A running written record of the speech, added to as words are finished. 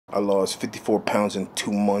I lost 54 pounds in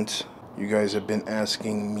 2 months. You guys have been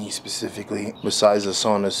asking me specifically, besides the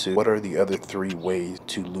sauna suit, what are the other 3 ways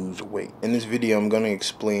to lose weight? In this video, I'm going to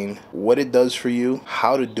explain what it does for you,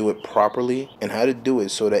 how to do it properly, and how to do it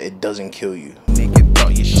so that it doesn't kill you. Nigga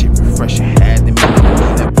thought your shit refreshing, had to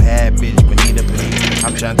make a bad bitch, but need a bitch.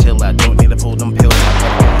 I'm trying to tell I don't need to pull them pills.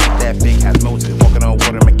 That big ass Moses walking on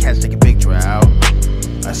water, my cats take a big drought.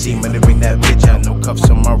 I see money bring that bitch out, no cuffs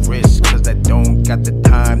on my wrist, cause I don't got the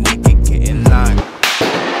time, nigga, get in line.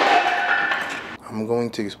 I'm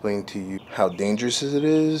going to explain to you how dangerous it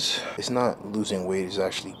is. It's not losing weight, it's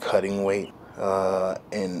actually cutting weight,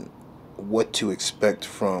 and what to expect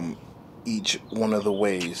from each one of the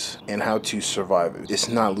ways and how to survive it. It's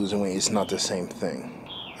not losing weight, it's not the same thing.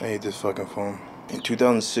 I hate this fucking phone. In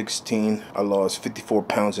 2016, I lost 54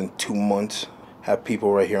 pounds in 2 months. Have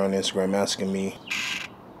people right here on Instagram asking me,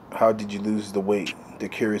 how did you lose the weight? They're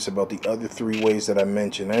curious about the other 3 ways that I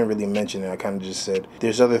mentioned. I didn't really mention it, I kind of just said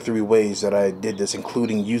there's other 3 ways that I did this,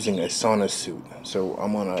 including using a sauna suit. So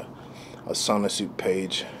I'm on a sauna suit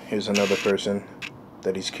page. Here's another person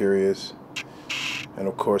that he's curious. And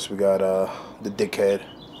of course we got the dickhead.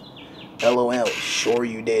 LOL, sure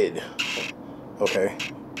you did. Okay,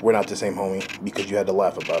 we're not the same homie because you had to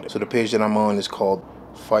laugh about it. So the page that I'm on is called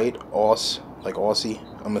Fight Aus, like Aussie,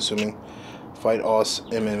 I'm assuming. Fight Aus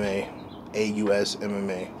MMA, AUS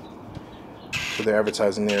MMA. So they're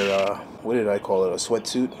advertising their, what did I call it, a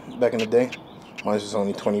sweatsuit back in the day? Mine was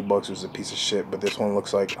only 20 bucks, it was a piece of shit, but this one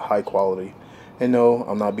looks like high quality. And no,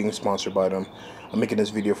 I'm not being sponsored by them. I'm making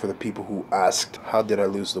this video for the people who asked, how did I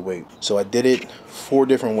lose the weight? So I did it 4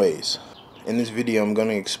 different ways. In this video, I'm going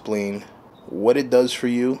to explain what it does for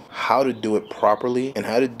you, how to do it properly, and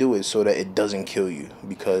how to do it so that it doesn't kill you.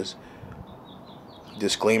 Because,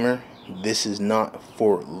 disclaimer, this is not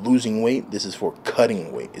for losing weight, this is for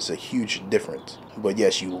cutting weight. It's a huge difference. But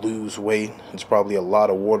yes, you lose weight. It's probably a lot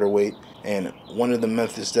of water weight. And one of the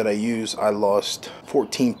methods that I use, I lost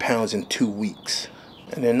 14 pounds in 2 weeks.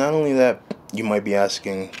 And then not only that, you might be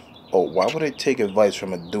asking, oh, why would I take advice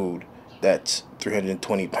from a dude that's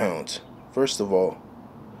 320 pounds? First of all,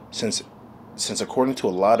 since according to a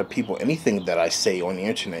lot of people, anything that I say on the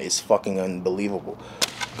internet is fucking unbelievable.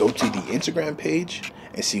 Go to the Instagram page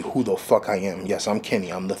and see who the fuck I am. Yes, I'm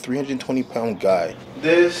Kenny. I'm the 320-pound guy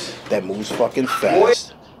that moves fucking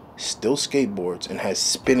fast, still skateboards, and has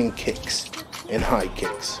spinning kicks and high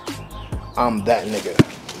kicks. I'm that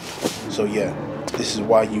nigga. So yeah, this is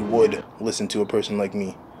why you would listen to a person like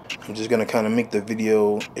me. I'm just gonna kind of make the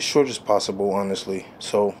video as short as possible, honestly.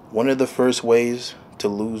 So one of the first ways to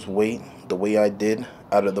lose weight, the way I did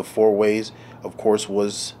out of the 4 ways, of course,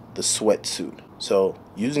 was the sweatsuit. So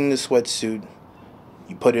using the sweatsuit,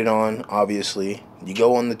 you put it on, obviously, you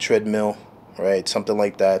go on the treadmill, right, something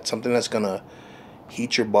like that, something that's gonna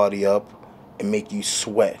heat your body up and make you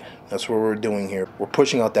sweat. That's what we're doing here. We're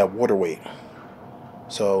pushing out that water weight.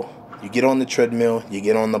 So you get on the treadmill, you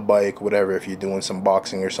get on the bike, whatever, if you're doing some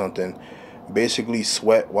boxing or something, basically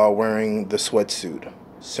sweat while wearing the sweatsuit.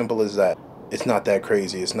 Simple as that. It's not that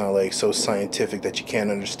crazy. It's not like so scientific that you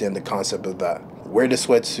can't understand the concept of that. Wear the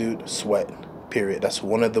sweatsuit, sweat, period. That's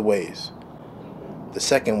one of the ways. The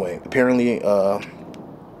second way, apparently a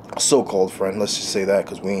so-called friend, let's just say that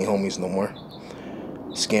because we ain't homies no more,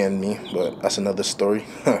 scammed me, but that's another story.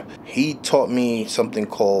 He taught me something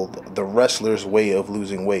called the wrestler's way of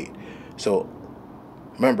losing weight. So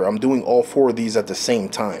remember, I'm doing all 4 of these at the same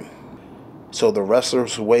time. So the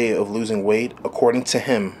wrestler's way of losing weight, according to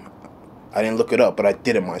him, I didn't look it up, but I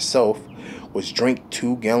did it myself, was drink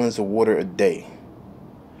 2 gallons of water a day.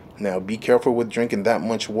 Now be careful with drinking that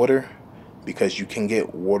much water because you can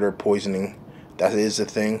get water poisoning. That is a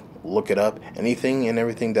thing. Look it up. Anything and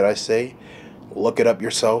everything that I say, look it up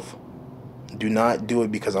yourself. Do not do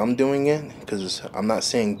it because I'm doing it, because I'm not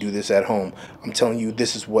saying do this at home. I'm telling you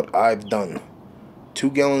this is what I've done. 2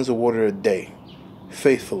 gallons of water a day,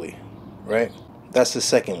 faithfully, right? That's the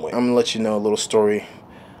second way. I'm gonna let you know a little story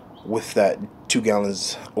with that 2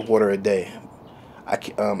 gallons of water a day.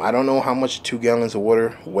 I don't know how much 2 gallons of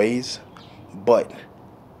water weighs, but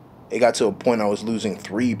it got to a point I was losing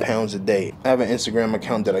 3 pounds a day. I have an Instagram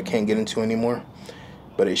account that I can't get into anymore,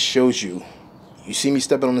 but it shows you. You see me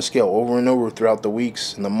stepping on the scale over and over throughout the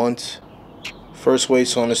weeks and the months. First way,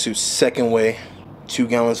 sauna suit. Second way, 2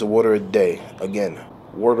 gallons of water a day. Again,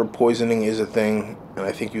 water poisoning is a thing, and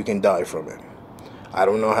I think you can die from it. I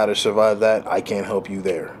don't know how to survive that. I can't help you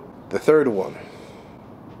there. The third one,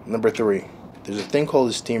 number 3. There's a thing called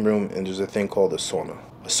a steam room, and there's a thing called a sauna.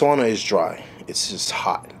 A sauna is dry. It's just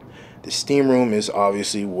hot. The steam room is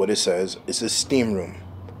obviously what it says. It's a steam room.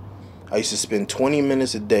 I used to spend 20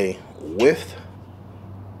 minutes a day with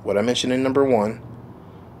what I mentioned in number 1,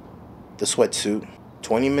 the sweatsuit,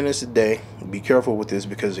 20 minutes a day. Be careful with this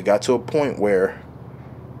because it got to a point where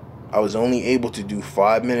I was only able to do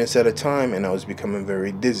 5 minutes at a time, and I was becoming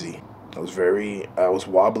very dizzy. I was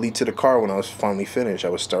wobbly to the car when I was finally finished. I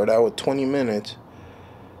would start out with 20 minutes,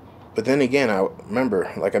 but then again, I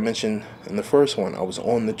remember, like I mentioned in the first one, I was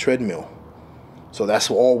on the treadmill. So that's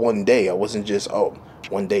all one day. I wasn't just, oh,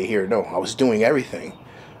 one day here. No, I was doing everything.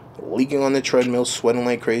 Leaking on the treadmill, sweating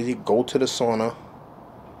like crazy, go to the sauna,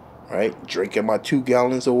 right? Drinking my 2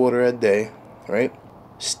 gallons of water a day, right?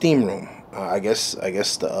 Steam room. I guess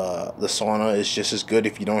the sauna is just as good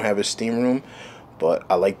if you don't have a steam room, but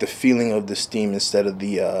I like the feeling of the steam instead of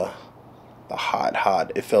the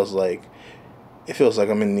hot. It feels like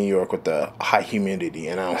I'm in New York with the high humidity,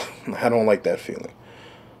 and I don't like that feeling.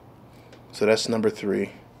 So that's number 3,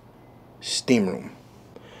 steam room.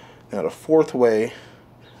 Now the 4th way,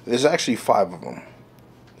 there's actually 5 of them.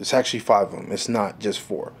 It's not just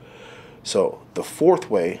 4. So the 4th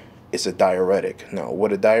way is a diuretic. Now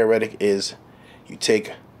what a diuretic is, you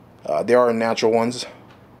take, there are natural ones.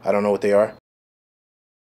 I don't know what they are.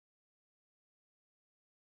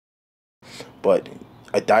 But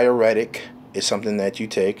a diuretic is something that you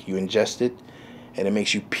take, you ingest it, and it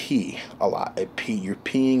makes you pee a lot. You're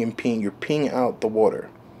peeing out the water.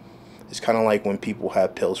 It's kind of like when people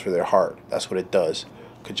have pills for their heart. That's what it does.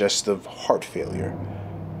 Congestive heart failure.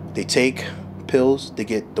 They take pills to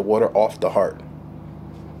get the water off the heart.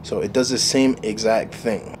 So it does the same exact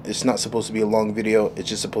thing. It's not supposed to be a long video. It's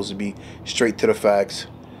just supposed to be straight to the facts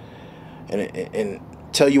and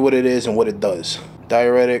tell you what it is and what it does.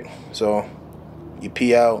 Diuretic, so you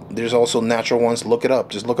pee out. There's also natural ones. Look it up.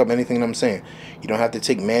 Just look up anything I'm saying. You don't have to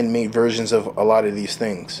take man-made versions of a lot of these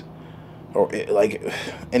things, or like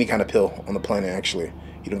any kind of pill on the planet. Actually,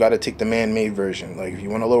 you don't got to take the man-made version. Like if you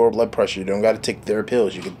want to lower blood pressure, you don't got to take their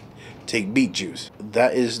pills. You can take beet juice.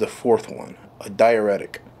 That is the 4th one. A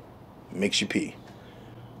diuretic makes you pee.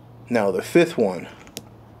 Now the 5th one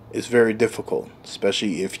is very difficult,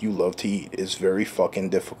 especially if you love to eat. It's very fucking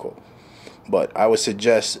difficult. But I would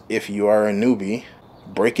suggest, if you are a newbie,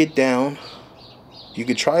 break it down. You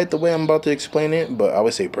could try it the way I'm about to explain it, but I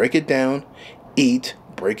would say break it down, eat,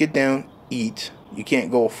 break it down, eat. You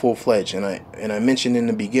can't go full-fledged. And I mentioned in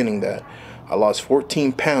the beginning that I lost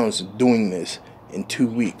 14 pounds doing this in 2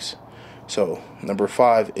 weeks. So number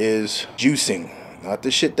 5 is juicing. Not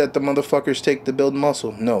the shit that the motherfuckers take to build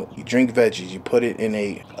muscle. No, you drink veggies. You put it in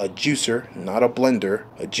a juicer, not a blender,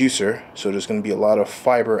 a juicer. So there's going to be a lot of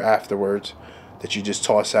fiber afterwards that you just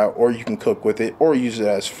toss out, or you can cook with it, or use it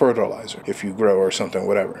as fertilizer if you grow or something,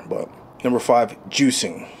 whatever. But number 5,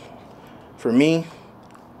 juicing. For me,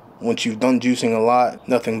 once you've done juicing a lot,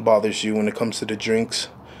 nothing bothers you when it comes to the drinks.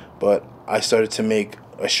 But I started to make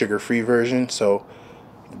a sugar-free version. So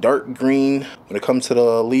dark green, when it comes to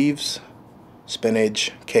the leaves,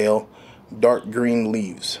 spinach, kale, dark green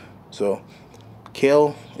leaves. So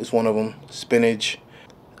kale is one of them, spinach.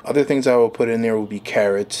 Other things I will put in there will be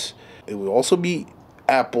carrots. It will also be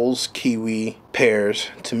apples, kiwi, pears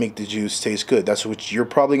to make the juice taste good. That's what you're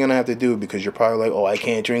probably going to have to do, because you're probably like, oh, I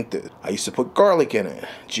can't drink this. I used to put garlic in it.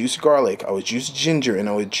 Juice garlic. I would juice ginger, and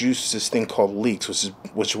I would juice this thing called leeks,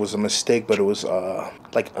 which was a mistake, but it was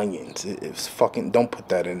like onions. It's fucking, don't put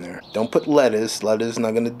that in there. Don't put lettuce. Lettuce is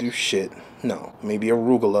not going to do shit. No. Maybe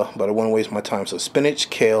arugula, but I wouldn't waste my time. So spinach,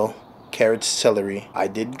 kale, carrots, celery. I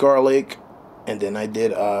did garlic, and then I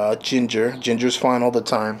did ginger. Ginger's fine all the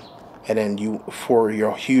time. And then you, for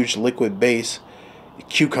your huge liquid base,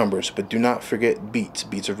 cucumbers, but do not forget beets.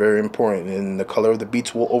 Beets are very important, and the color of the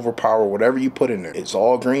beets will overpower whatever you put in there. It's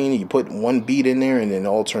all green. You put one beet in there, and then it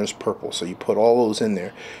all turns purple. So you put all those in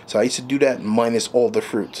there. So I used to do that minus all the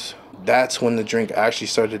fruits. That's when the drink actually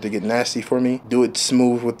started to get nasty for me. Do it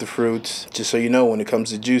smooth with the fruits. Just so you know, when it comes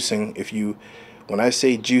to juicing, when I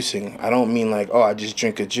say juicing, I don't mean like, oh, I just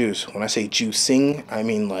drink a juice. When I say juicing, I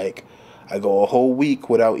mean like I go a whole week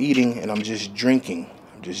without eating, and I'm just drinking.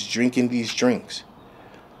 I'm just drinking these drinks.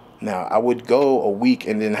 Now, I would go a week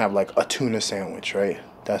and then have like a tuna sandwich, right?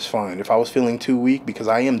 That's fine. If I was feeling too weak, because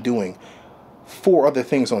I am doing 4 other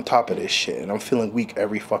things on top of this shit, and I'm feeling weak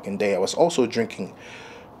every fucking day. I was also drinking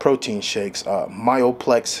protein shakes,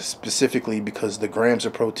 Myoplex specifically, because the grams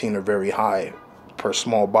of protein are very high per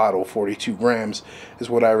small bottle. 42 grams is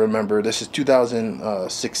what I remember. This is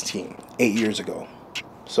 2016, 8 years ago.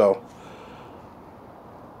 So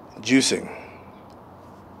juicing.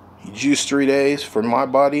 You juice 3 days. For my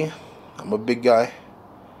body, I'm a big guy.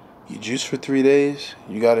 You juice for 3 days,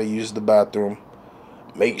 you gotta use the bathroom.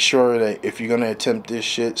 Make sure that if you're gonna attempt this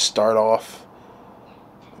shit, start off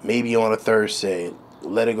maybe on a Thursday.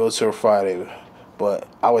 Let it go till Friday. But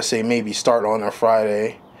I would say maybe start on a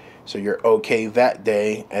Friday, so you're okay that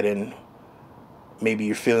day, and then maybe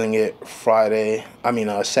you're feeling it Saturday,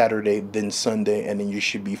 then Sunday, and then you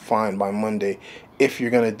should be fine by Monday if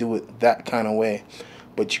you're gonna do it that kind of way.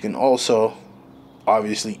 But you can also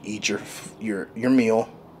obviously eat your meal,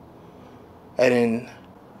 and then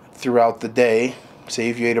throughout the day, say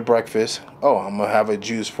if you ate a breakfast, I'm gonna have a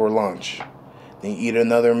juice for lunch. Then you eat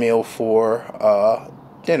another meal for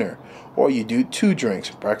dinner, or you do 2 drinks,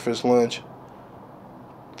 breakfast, lunch,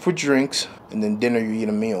 for drinks, and then dinner you eat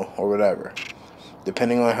a meal or whatever,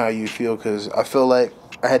 depending on how you feel. Because I feel like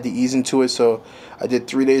I had to ease into it, so I did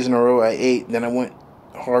 3 days in a row. I ate, then I went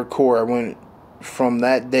hardcore. I went from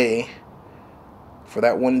that day, for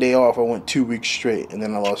that one day off, I went 2 weeks straight, and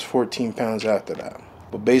then I lost 14 pounds after that.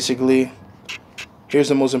 But basically, here's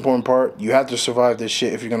the most important part. You have to survive this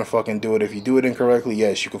shit if you're gonna fucking do it. If you do it incorrectly,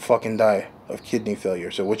 yes, you could fucking die of kidney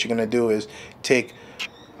failure. So what you're gonna do is take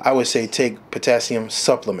potassium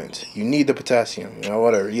supplements. You need the potassium,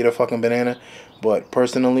 whatever. Eat a fucking banana. But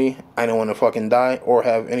personally, I don't want to fucking die or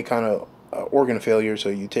have any kind of organ failure. So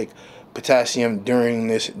you take potassium during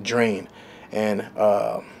this drain. And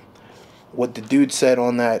what the dude said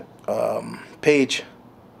on that page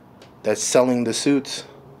that's selling the suits,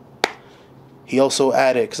 he also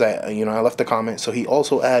added, because I left the comment, so he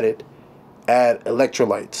also add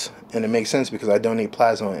electrolytes. And it makes sense because I donate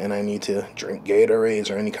plasma and I need to drink Gatorades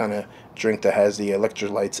or any kind of drink that has the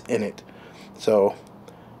electrolytes in it. So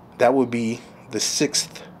that would be the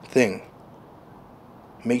 6th thing.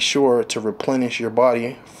 Make sure to replenish your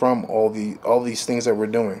body from all these things that we're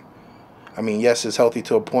doing. I mean, yes, it's healthy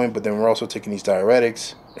to a point, but then we're also taking these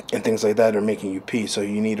diuretics and things like that are making you pee. So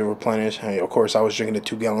you need to replenish. Hey, of course, I was drinking the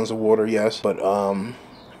 2 gallons of water, yes. But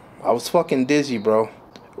I was fucking dizzy, bro.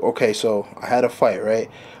 Okay, so I had a fight, right?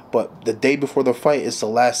 But the day before the fight is the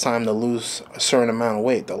last time to lose a certain amount of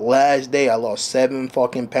weight. The last day I lost 7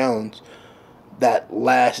 fucking pounds. That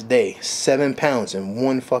last day, 7 pounds in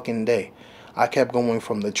one fucking day. I kept going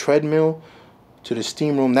from the treadmill to the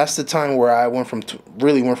steam room. That's the time where I went from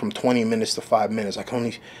 20 minutes to 5 minutes. I could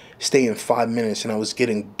only stay in 5 minutes, and I was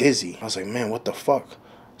getting dizzy. I was like, man, what the fuck?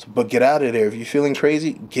 But get out of there. If you're feeling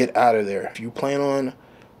crazy, get out of there. If you plan on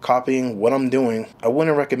copying what I'm doing, I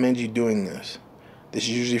wouldn't recommend you doing this. This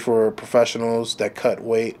is usually for professionals that cut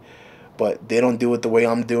weight, but they don't do it the way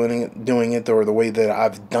I'm doing it, or the way that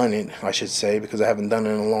I've done it, I should say, because I haven't done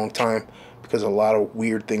it in a long time, because of a lot of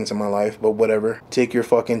weird things in my life. But whatever. Take your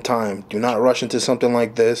fucking time. Do not rush into something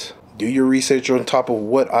like this. Do your research on top of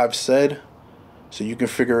what I've said so you can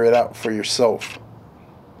figure it out for yourself.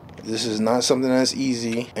 This is not something that's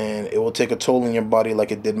easy, and it will take a toll on your body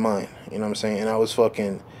like it did mine. You know what I'm saying? And I was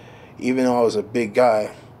fucking, even though I was a big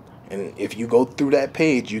guy, and if you go through that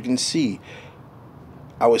page, you can see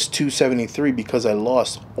I was 273 because I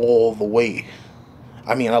lost all the weight.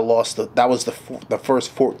 I mean, that was the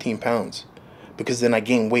first 14 pounds. Because then I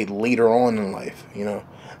gained weight later on in life,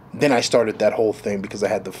 Then I started that whole thing because I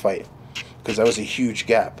had the fight. Because that was a huge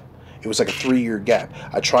gap. It was like a 3-year gap.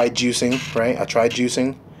 I tried juicing, right?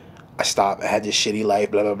 I stopped. I had this shitty life,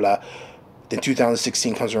 blah, blah, blah. Then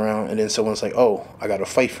 2016 comes around, and then someone's like, oh, I got to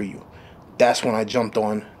fight for you. That's when I jumped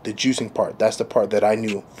on the juicing part. That's the part that I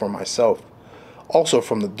knew for myself. Also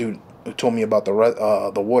from the dude who told me about the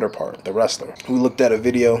water part, the wrestler. We looked at a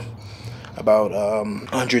video about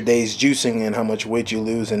 100 days juicing and how much weight you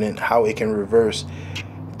lose, and then how it can reverse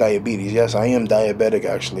diabetes. Yes, I am diabetic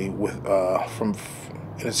actually.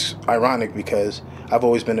 It's ironic because I've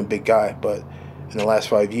always been a big guy, but in the last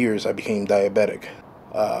 5 years I became diabetic.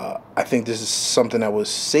 I think this is something that was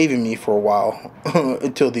saving me for a while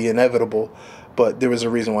until the inevitable, but there was a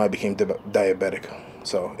reason why I became diabetic.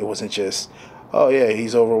 So it wasn't just, oh yeah,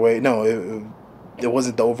 he's overweight. No, it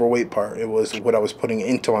wasn't the overweight part. It was what I was putting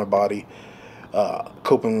into my body,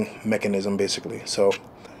 coping mechanism basically. So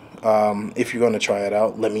if you're going to try it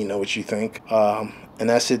out, let me know what you think. And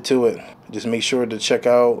that's it to it. Just make sure to check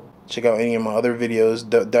out any of my other videos.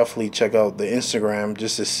 Definitely check out the Instagram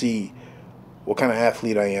just to see what kind of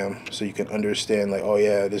athlete I am, so you can understand, like, oh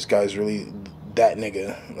yeah, this guy's really that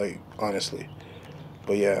nigga, like, honestly.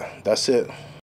 But yeah, that's it.